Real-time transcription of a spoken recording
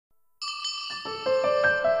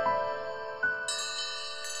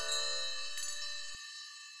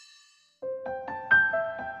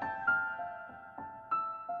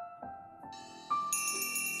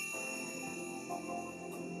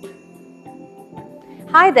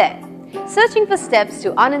Hi there! Searching for steps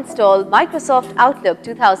to uninstall Microsoft Outlook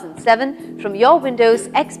 2007 from your Windows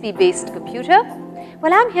XP-based computer?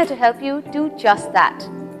 Well, I'm here to help you do just that.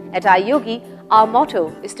 At iYogi, our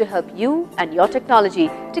motto is to help you and your technology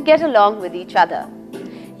to get along with each other.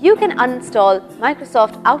 You can uninstall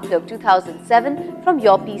Microsoft Outlook 2007 from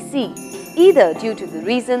your PC, either due to the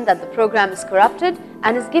reason that the program is corrupted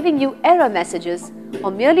and is giving you error messages,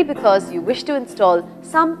 or merely because you wish to install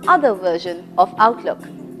some other version of Outlook.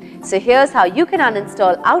 So here's how you can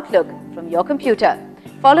uninstall Outlook from your computer.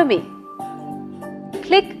 Follow me.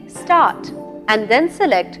 Click Start and then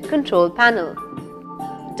select Control Panel.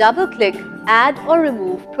 Double-click Add or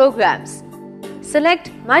Remove Programs. Select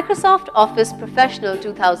Microsoft Office Professional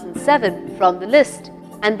 2007 from the list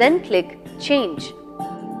and then click Change.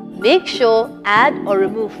 Make sure Add or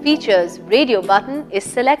Remove Features radio button is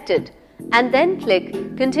selected and then click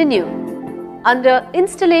Continue. Under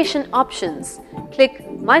Installation Options, click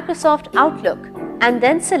Microsoft Outlook and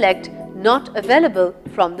then select Not Available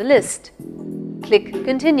from the list. Click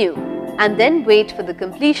Continue and then wait for the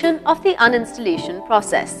completion of the uninstallation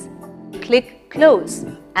process. Click Close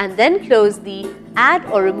and then close the Add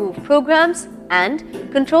or Remove Programs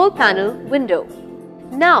and Control Panel window.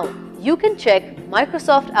 Now you can check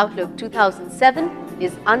Microsoft Outlook 2007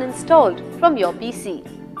 is uninstalled from your PC.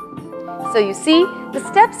 So you see, the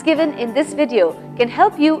steps given in this video can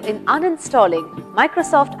help you in uninstalling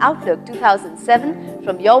Microsoft Outlook 2007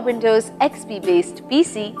 from your Windows XP-based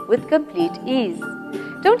PC with complete ease.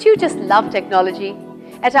 Don't you just love technology?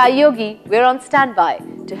 At iYogi, we're on standby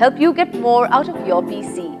to help you get more out of your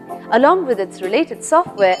PC, along with its related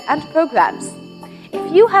software and programs.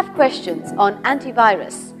 If you have questions on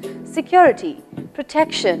antivirus, security,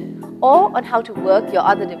 protection, or on how to work your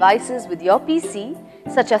other devices with your PC,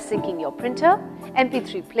 such as syncing your printer,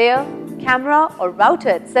 MP3 player, camera or router,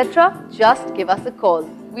 etc., just give us a call.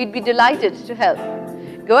 We'd be delighted to help.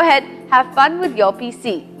 Go ahead, have fun with your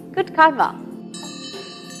PC. Good karma!